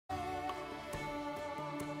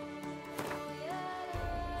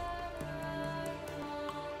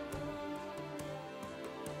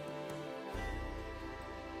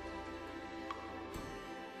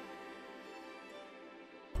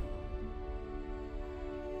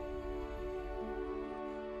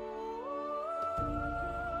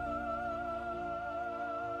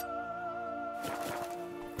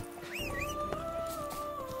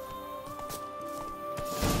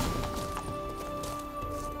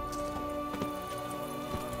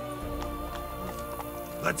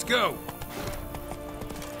Let's go!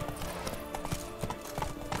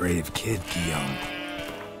 Brave kid, Guillaume.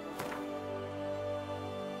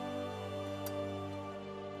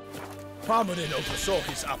 Parmanin oversaw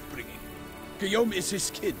his upbringing. Guillaume is his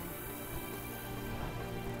kin.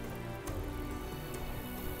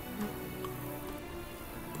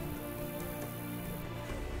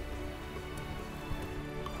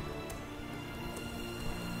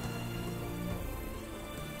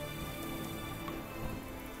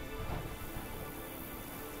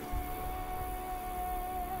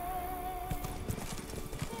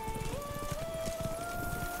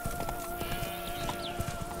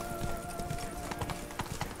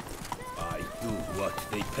 What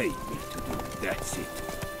they paid me to do, that's it.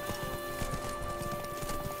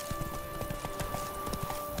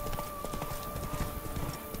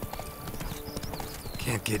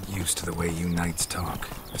 Can't get used to the way you knights talk,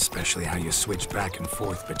 especially how you switch back and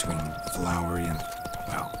forth between flowery and,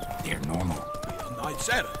 well, near normal. We are knights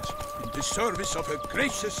errant, in the service of her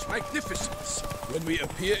gracious magnificence. When we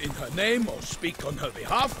appear in her name or speak on her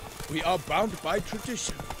behalf, we are bound by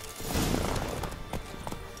tradition.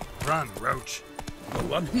 Run, Roach. No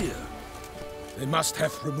one here. They must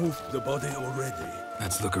have removed the body already.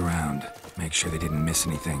 Let's look around, make sure they didn't miss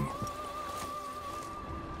anything.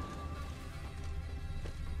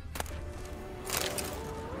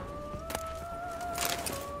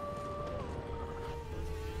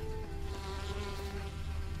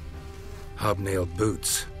 Hobnailed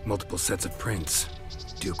boots, multiple sets of prints.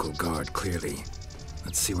 Ducal guard, clearly.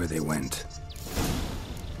 Let's see where they went.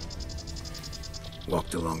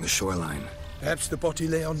 Walked along the shoreline. Perhaps the body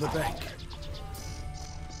lay on the bank.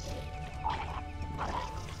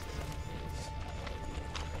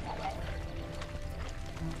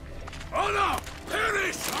 Honor!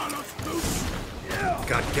 Perish, Honor's boots! Yeah.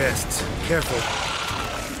 Got guests. Careful.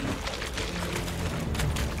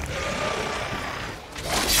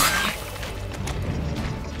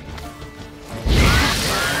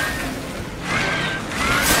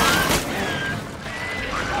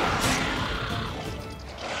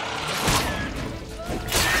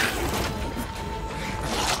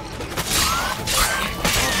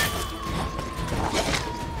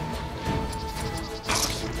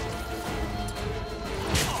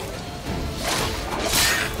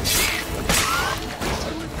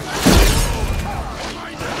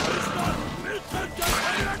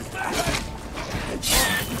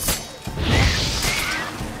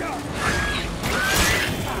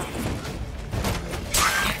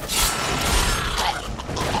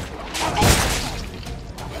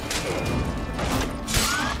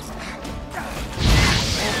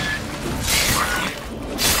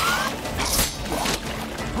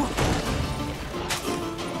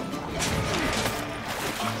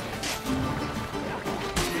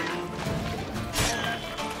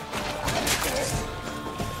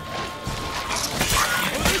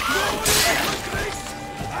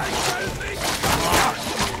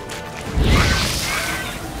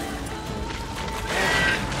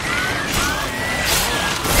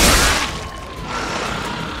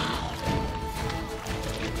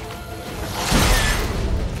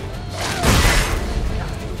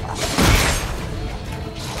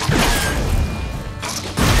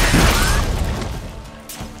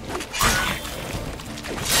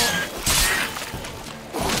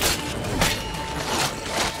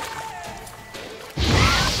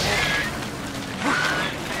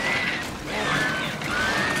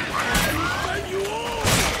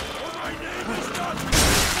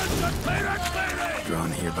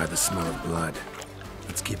 Drawn here by the smell of blood.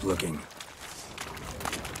 Let's keep looking.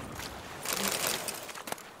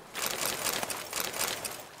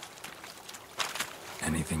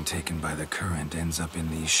 Anything taken by the current ends up in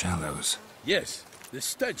these shallows. Yes, the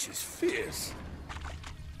stench is fierce.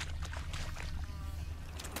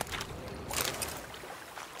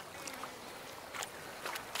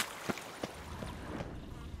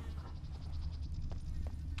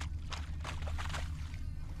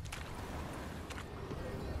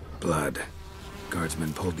 Blood.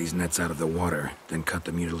 Guardsmen pulled these nets out of the water, then cut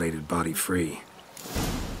the mutilated body free.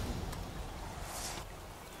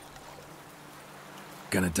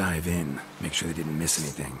 Gonna dive in, make sure they didn't miss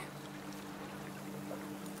anything.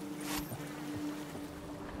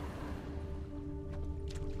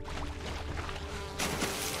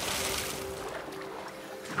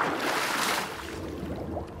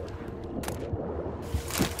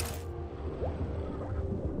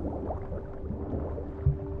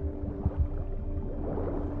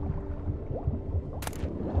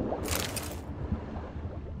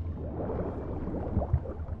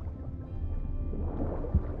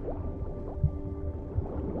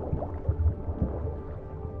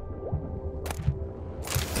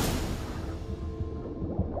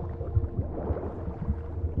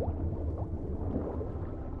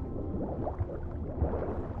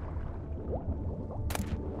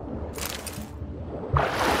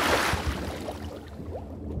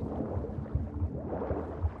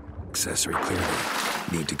 accessory, clearly.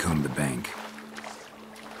 Need to comb the bank.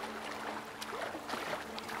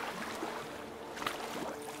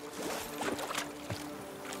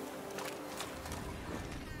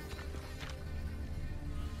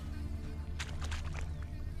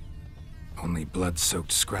 Only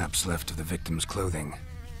blood-soaked scraps left of the victim's clothing.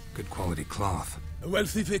 Good quality cloth. A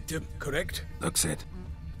wealthy victim, correct? Looks it.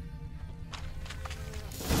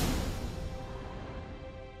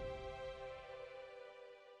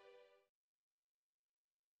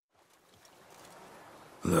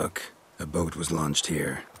 Look, a boat was launched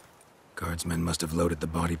here. Guardsmen must have loaded the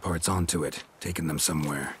body parts onto it, taken them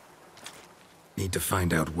somewhere. Need to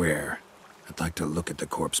find out where. I'd like to look at the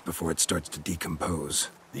corpse before it starts to decompose.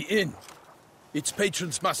 The inn. Its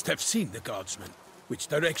patrons must have seen the guardsmen, which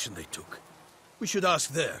direction they took. We should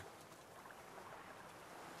ask there.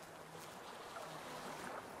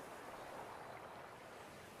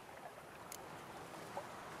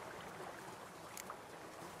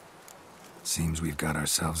 Seems we've got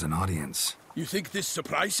ourselves an audience. You think this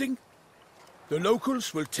surprising? The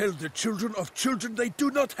locals will tell the children of children they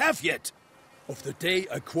do not have yet, of the day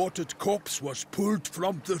a quartered corpse was pulled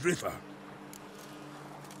from the river.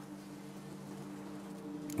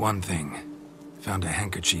 One thing. Found a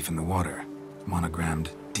handkerchief in the water. Monogrammed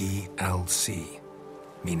DLC.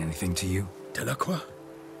 Mean anything to you? Delacroix?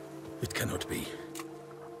 It cannot be.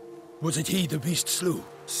 Was it he the beast slew?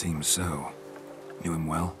 Seems so. Knew him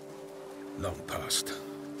well? Long past.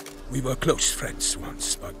 We were close friends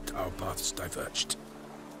once, but our paths diverged.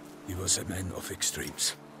 He was a man of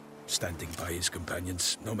extremes, standing by his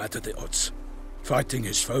companions no matter the odds, fighting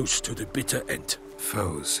his foes to the bitter end.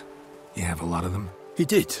 Foes? You have a lot of them? He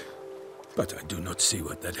did, but I do not see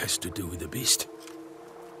what that has to do with the beast.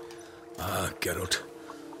 Ah, Geralt,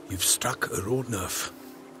 you've struck a raw nerve.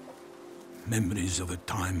 Memories of a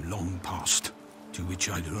time long past, to which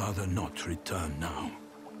I'd rather not return now.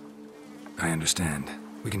 I understand.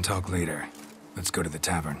 We can talk later. Let's go to the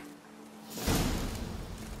tavern.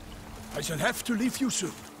 I shall have to leave you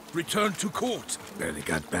soon. Return to court. Barely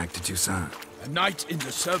got back to Toussaint. A knight in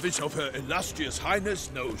the service of Her Illustrious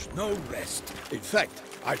Highness knows no rest. In fact,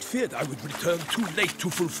 I feared I would return too late to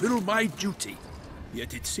fulfill my duty.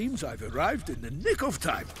 Yet it seems I've arrived in the nick of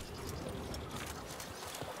time.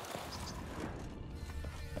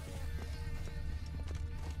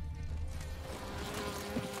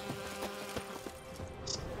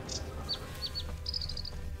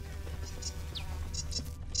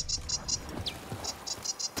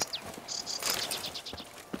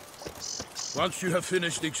 Once you have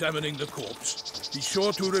finished examining the corpse, be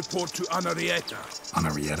sure to report to Anarietta.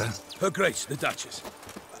 Anarietta? Her Grace, the Duchess.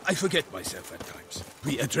 I forget myself at times.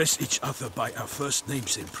 We address each other by our first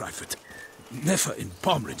names in private. Never in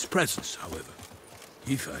Pomrin's presence, however.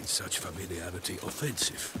 He finds such familiarity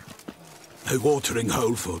offensive. A watering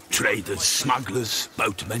hole for traders, smugglers,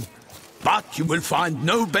 boatmen. But you will find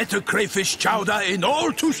no better crayfish chowder in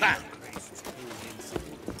all Toussaint.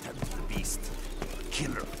 Beast.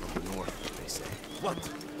 Killer. What?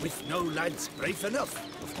 With no lads brave enough?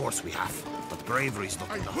 Of course we have. But bravery's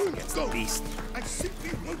not enough against the beast. I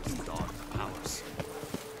simply want to dark powers.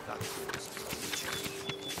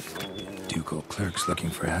 Ducal clerks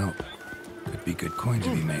looking for help. Could be good coin to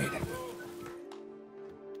be made.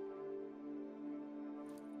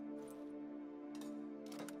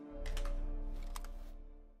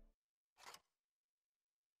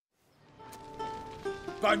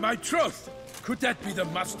 By my troth! Could that be the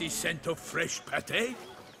musty scent of fresh pâté?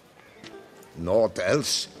 Naught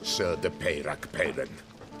else, Sir de Peyrac-Peyran.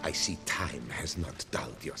 I see time has not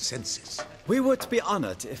dulled your senses. We would be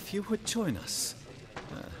honored if you would join us.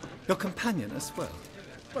 Your companion as well.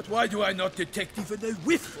 But why do I not detect even a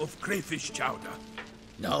whiff of crayfish chowder?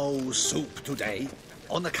 No soup today,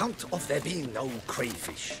 on account of there being no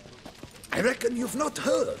crayfish. I reckon you've not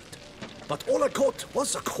heard, but all I caught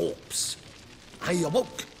was a corpse. I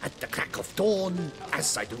awoke at the crack of dawn,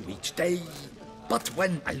 as I do each day, but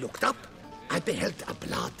when I looked up, I beheld a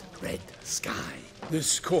blood-red sky.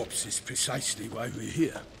 This corpse is precisely why we're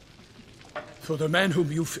here. For the man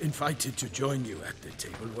whom you've invited to join you at the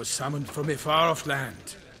table was summoned from a far-off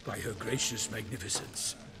land by Her Gracious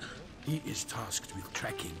Magnificence. He is tasked with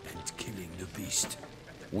tracking and killing the beast.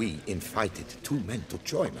 We invited 2 men to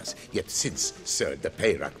join us, yet since Sir de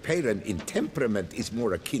Peyrac-Peyran in temperament is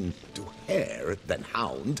more akin to hare than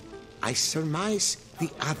hound, I surmise the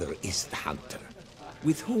other is the hunter.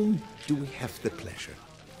 With whom do we have the pleasure?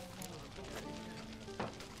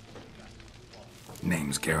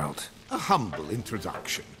 Name's Geralt. A humble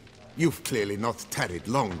introduction. You've clearly not tarried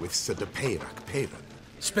long with Sir de Peyrac-Peyran.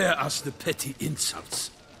 Spare us the petty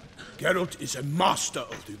insults. Geralt is a master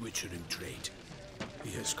of the witchering trade. He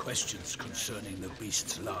has questions concerning the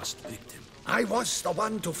beast's last victim. I was the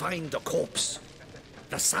one to find the corpse.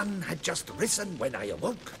 The sun had just risen when I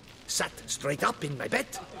awoke, sat straight up in my bed,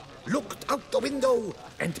 looked out the window,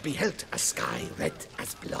 and beheld a sky red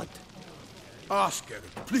as blood. Ask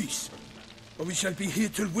Geralt, please, or we shall be here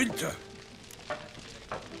till winter.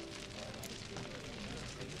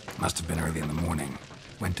 Must have been early in the morning.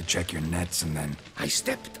 Went to check your nets and then... I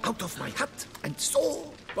stepped out of my hut and saw...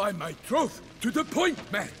 By my troth, to the point,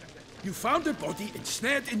 man! You found a body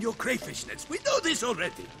ensnared in your crayfish nets. We know this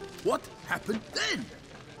already. What happened then?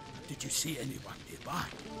 Did you see anyone nearby?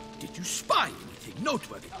 Did you spy anything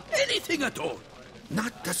noteworthy? Anything at all?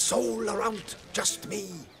 Not a soul around, just me.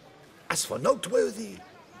 As for noteworthy...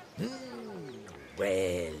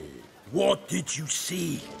 well... What did you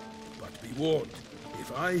see? But be warned,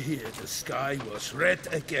 if I hear the sky was red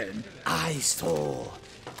again... I saw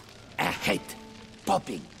a head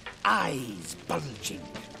bobbing, eyes bulging,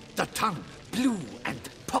 the tongue blue and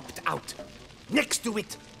popped out. Next to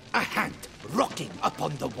it, a hand rocking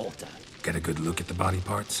upon the water. Get a good look at the body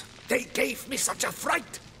parts? They gave me such a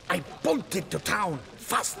fright. I bolted to town,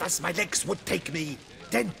 fast as my legs would take me,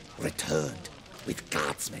 then returned with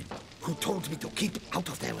guardsmen who told me to keep out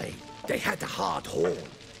of their way. They had a hard haul.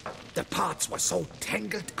 The parts were so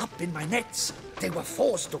tangled up in my nets, they were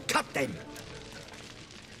forced to cut them.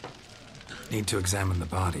 Need to examine the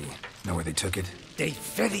body. Know where they took it? They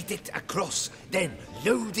ferried it across, then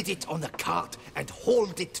loaded it on a cart and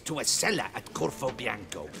hauled it to a cellar at Corvo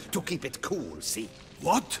Bianco to keep it cool, see?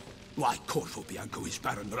 What? Why, Corvo Bianco is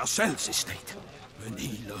Baron Rossel's estate. When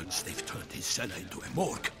he learns they've turned his cellar into a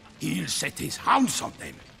morgue, he'll set his hounds on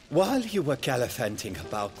them. While you were gallivanting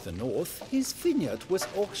about the north, his vineyard was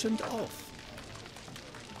auctioned off.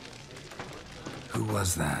 Who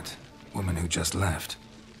was that? Woman who just left.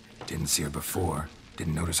 Didn't see her before.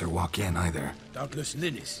 Didn't notice her walk in either. Doubtless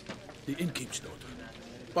Linnis, the innkeep's daughter.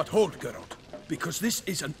 But hold, Geralt, because this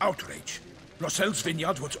is an outrage. Rossel's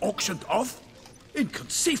vineyard was auctioned off?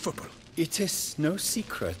 Inconceivable. It is no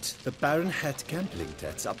secret the Baron had gambling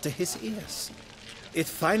debts up to his ears. It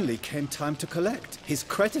finally came time to collect. His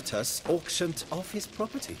creditors auctioned off his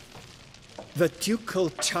property. The Ducal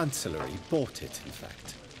Chancellery bought it, in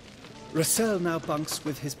fact. Rossel now bunks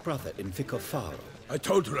with his brother in Vicofaro. I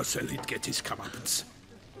told Rossel he'd get his comeuppance.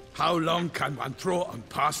 How long can one throw on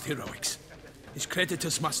past heroics? His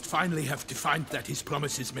creditors must finally have defined that his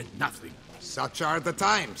promises meant nothing. Such are the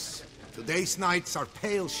times. Today's knights are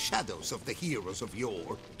pale shadows of the heroes of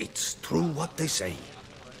yore. It's true what they say.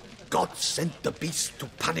 God sent the beast to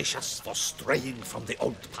punish us for straying from the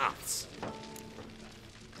old paths.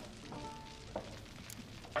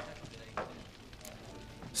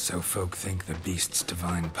 So folk think the beast's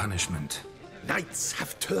divine punishment. Knights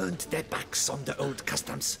have turned their backs on the old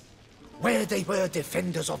customs. Where they were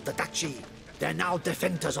defenders of the duchy, they're now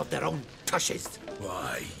defenders of their own tushes.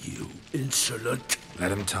 Why, you insolent...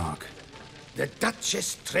 Let him talk. The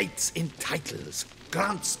Duchess trades in titles,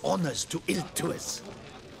 grants honors to ill-doers.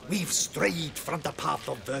 We've strayed from the path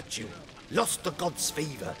of virtue, lost the gods'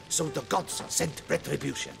 favor, so the gods sent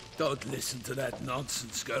retribution. Don't listen to that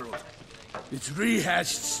nonsense, Geralt. It's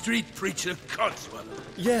rehashed street preacher Codswell.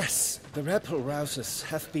 Yes, the rebel-rousers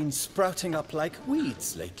have been sprouting up like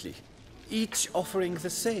weeds lately, each offering the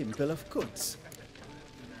same bill of goods.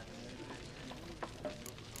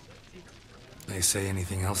 They say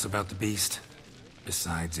anything else about the beast?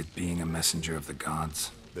 Besides it being a messenger of the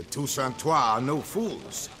gods? The Toussaintois are no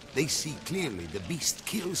fools. They see clearly the beast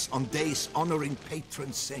kills on days honoring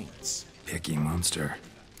patron saints. Picky monster.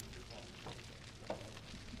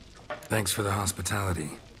 Thanks for the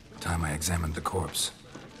hospitality. Time I examined the corpse.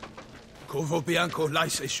 Corvo Bianco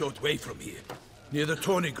lies a short way from here, near the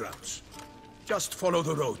tourney grounds. Just follow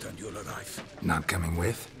the road and you'll arrive. Not coming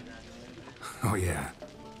with? Oh yeah.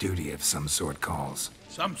 Duty of some sort calls.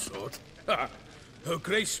 Some sort? Her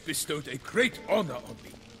Grace bestowed a great honor on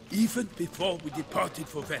me, even before we departed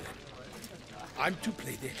for Velen. I'm to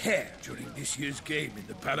play the hare during this year's game in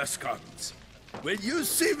the Palace Gardens. When you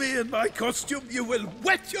see me in my costume, you will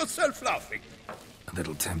wet yourself laughing. A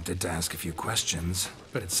little tempted to ask a few questions,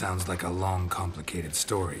 but it sounds like a long, complicated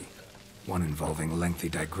story. One involving lengthy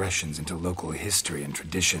digressions into local history and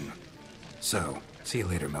tradition. So, see you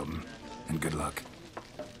later, Milton, and good luck.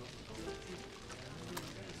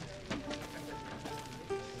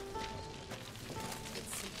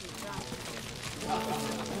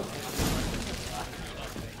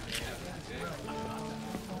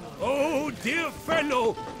 Oh, dear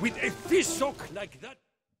fellow, with a fishhook like that.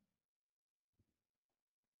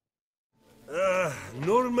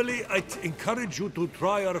 No Normally, I'd encourage you to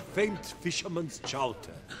try our famed fisherman's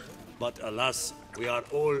chowder. But alas, we are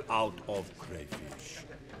all out of crayfish.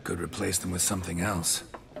 Could replace them with something else.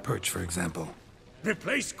 Perch, for example.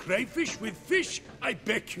 Replace crayfish with fish? I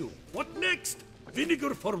beg you. What next?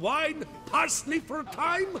 Vinegar for wine? Parsley for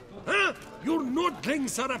thyme? Huh? Your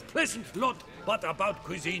Nordlings are a pleasant lot, but about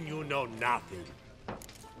cuisine you know nothing.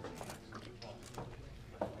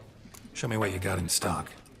 Show me what you got in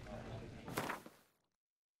stock.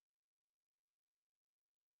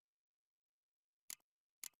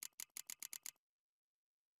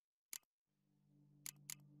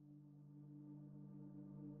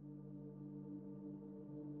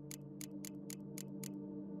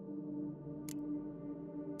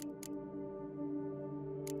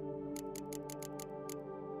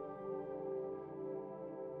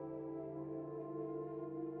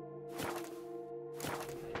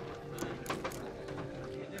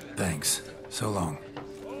 Thanks. So long.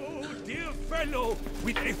 Oh, dear fellow,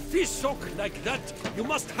 with a fish sock like that, you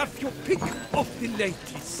must have your pick of the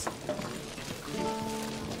ladies.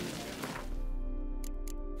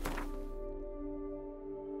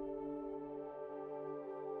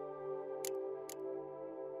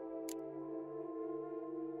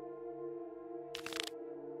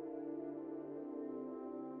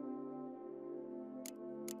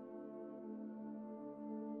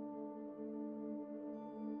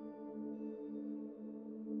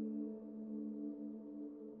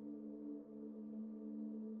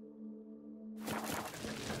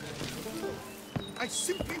 I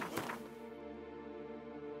simply...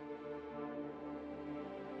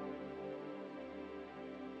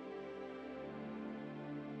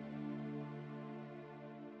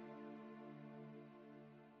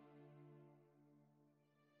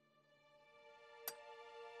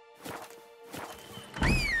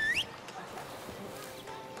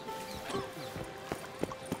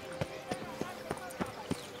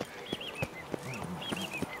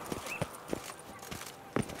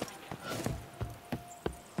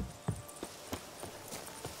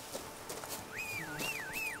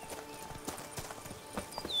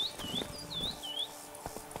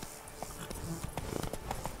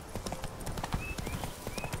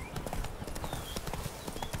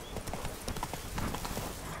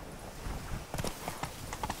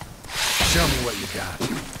 Show me what you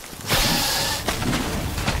got.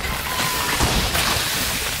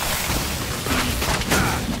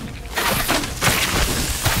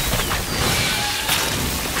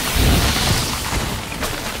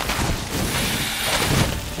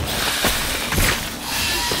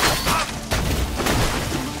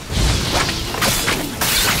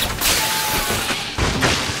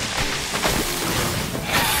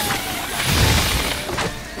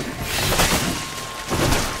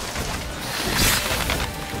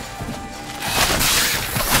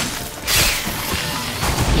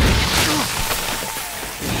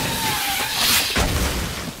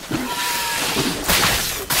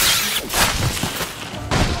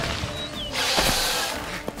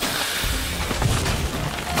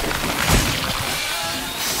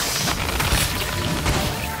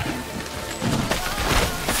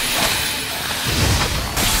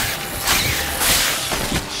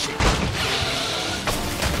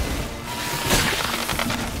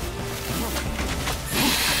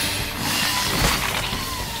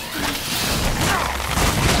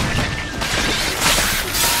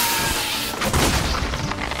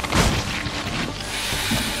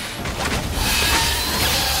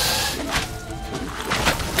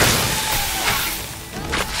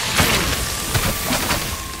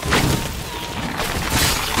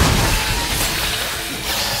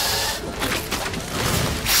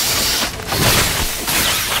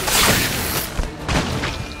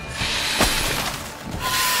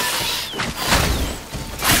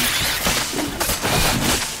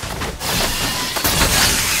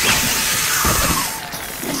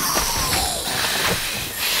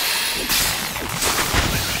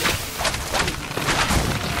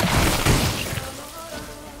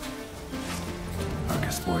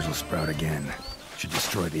 Spores will sprout again. Should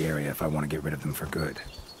destroy the area if I want to get rid of them for good.